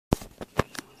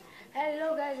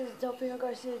Hello guys, it's Delphino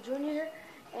Garcia Jr.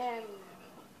 and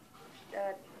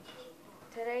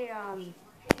today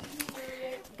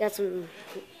got some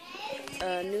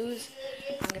news.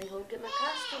 I'm gonna go get my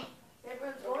costume. We're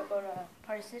gonna go to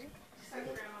Party City.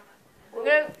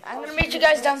 I'm gonna meet you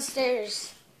guys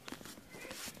downstairs.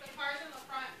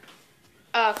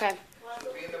 Oh, okay.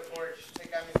 Be in the porch.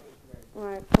 Take out All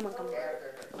right, come on.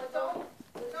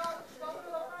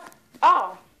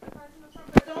 Oh.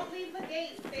 But don't leave the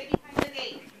gate. Stay behind the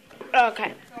gate.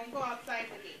 Okay. Don't go outside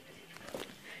the gate.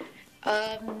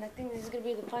 I think this is gonna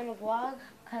be the final vlog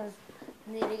because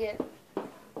I need to get.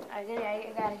 I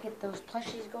gotta get those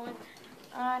plushies going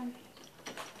on.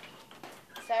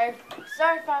 Sorry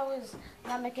if I was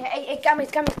not making. Hey,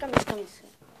 gummies.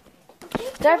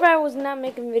 Sorry if I was not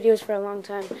making videos for a long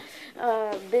time.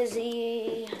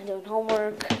 Busy doing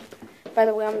homework. By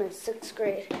the way, I'm in 6th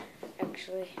grade,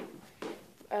 actually.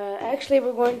 Actually,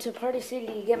 we're going to Party City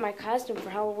to get my costume for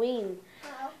Halloween.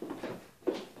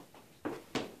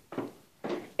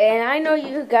 And I know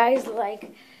you guys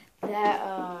like that,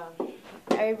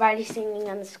 everybody singing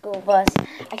on the school bus.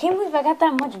 I can't believe I got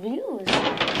that much views.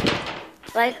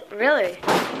 Like, really?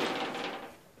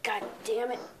 God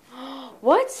damn it.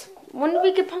 What? When did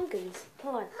we get pumpkins?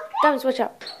 Hold on. Dumb, switch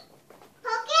up.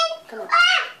 Pumpkin? Come on.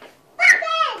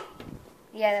 Pumpkin!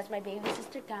 Yeah, that's my baby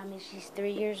sister, Gami. She's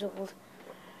 3 years old.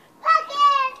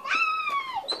 Pumpkin!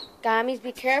 Gamis,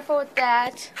 be careful with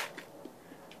that.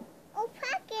 Oh,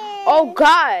 pumpkin! Oh,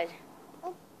 God.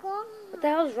 Oh, God. What the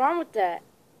hell's wrong with that?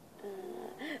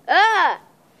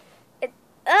 It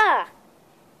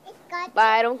got But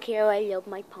I don't care. I love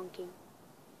my pumpkin.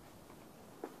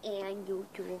 And you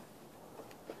too.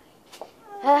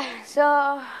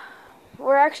 So,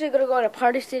 we're actually going to go to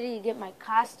Party City to get my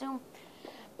costume.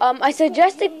 I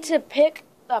suggested to pick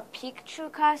the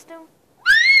Pikachu costume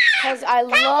because I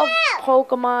love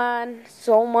Pokemon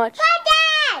so much.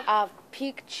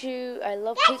 Pikachu, I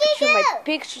love Pikachu.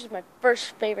 Pikachu is my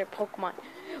first favorite Pokemon.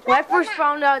 When I first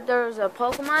found out there was a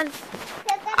Pokemon,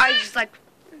 I just like,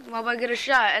 well, I get a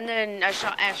shot, and then I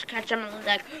saw Ash Ketchum, and I was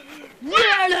like,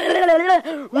 yeah,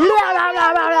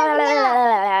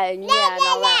 and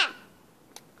all that.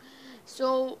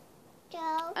 So,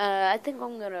 I think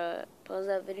I'm gonna pause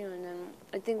that video, and then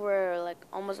I think we're like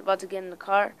almost about to get in the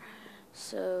car.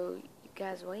 So you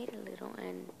guys wait a little,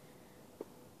 and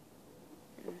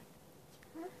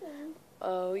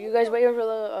you guys wait for a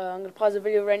little. I'm gonna pause the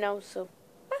video right now. So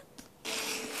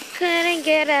couldn't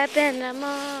get up in the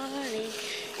morning.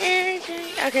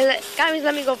 Okay, guys,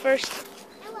 let me go first.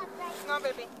 No,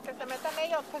 baby. Que se metan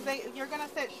ellos because you're going to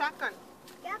sit shotgun.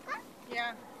 Yeah.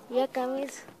 Yeah,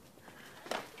 guys.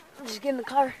 Just get in the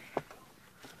car.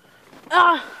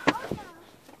 Ah!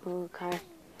 Ooh, car.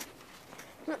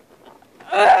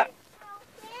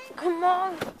 Come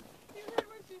on. You heard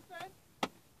what she said?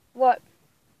 What?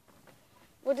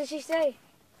 What did she say?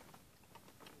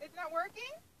 It's not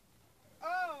working?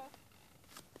 Oh.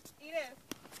 Edith.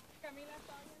 Camila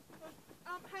saw you.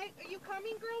 Hi, are you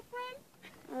coming, girlfriend?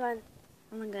 Hold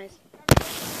on, guys.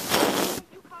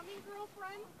 You coming,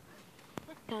 girlfriend?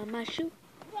 Got my shoe.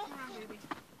 Come on, baby.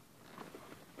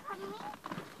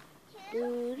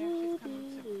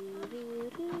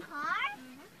 car?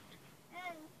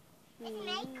 It's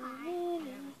my car.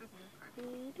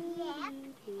 Yeah.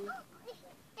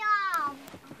 Stop.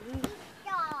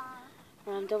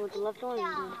 When I'm done with the left one,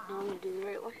 now I'm going to do the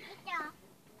right one.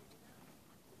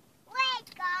 Wait,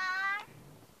 car.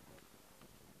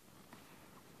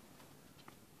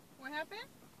 What happened?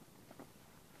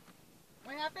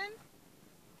 What happened?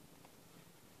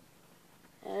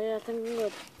 Yeah, I think I'm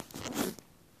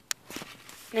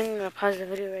going to pause the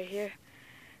video right here.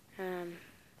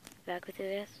 Back with you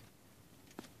guys.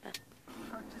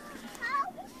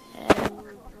 And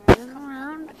we're running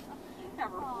around.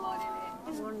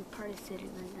 We're in Party City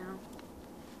right now.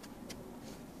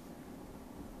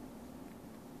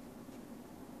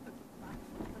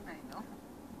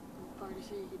 Party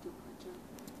City, you do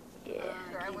yeah.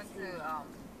 I went to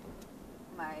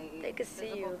my They could see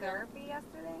physical you. therapy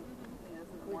yesterday.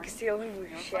 We can see only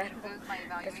your shadow. That was my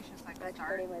evaluation, so I could That's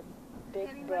start my big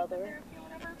getting brother, therapy or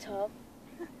whatever. Tough.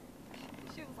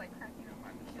 She was like cracking up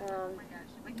on me. She was like, oh my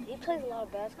gosh. Like, He plays a lot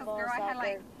of basketball, girl, I had soccer.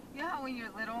 like, you know how when you're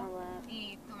little all that.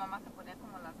 y tu mamá te ponía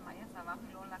como las mallas abajo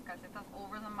y luego las calcetas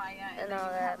over the malla And then all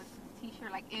you that. have a t-shirt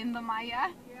like in the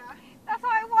malla? Yeah. That's how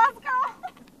I was, girl.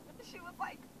 She was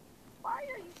like, why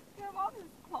are you have all these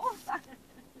clothes on?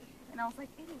 And I was like,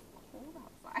 it is cold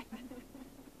outside.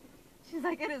 She's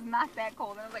like, it is not that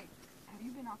cold. And I was like, have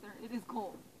you been out there? It is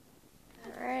cold.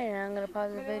 Alright, I'm gonna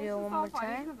pause the But it was video just one so more funny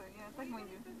time. 'cause, yeah, it's like when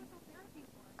you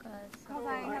Because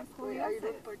I have scoliosis.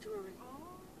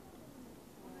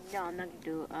 No, I'm not gonna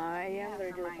do. I am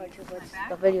gonna do a part two, but back?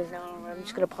 the video's not on. I'm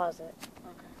just gonna pause it.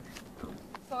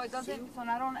 So it doesn't. So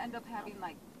I don't end up having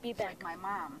like Be back. my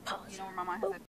mom. Pause. You know, where my mom has a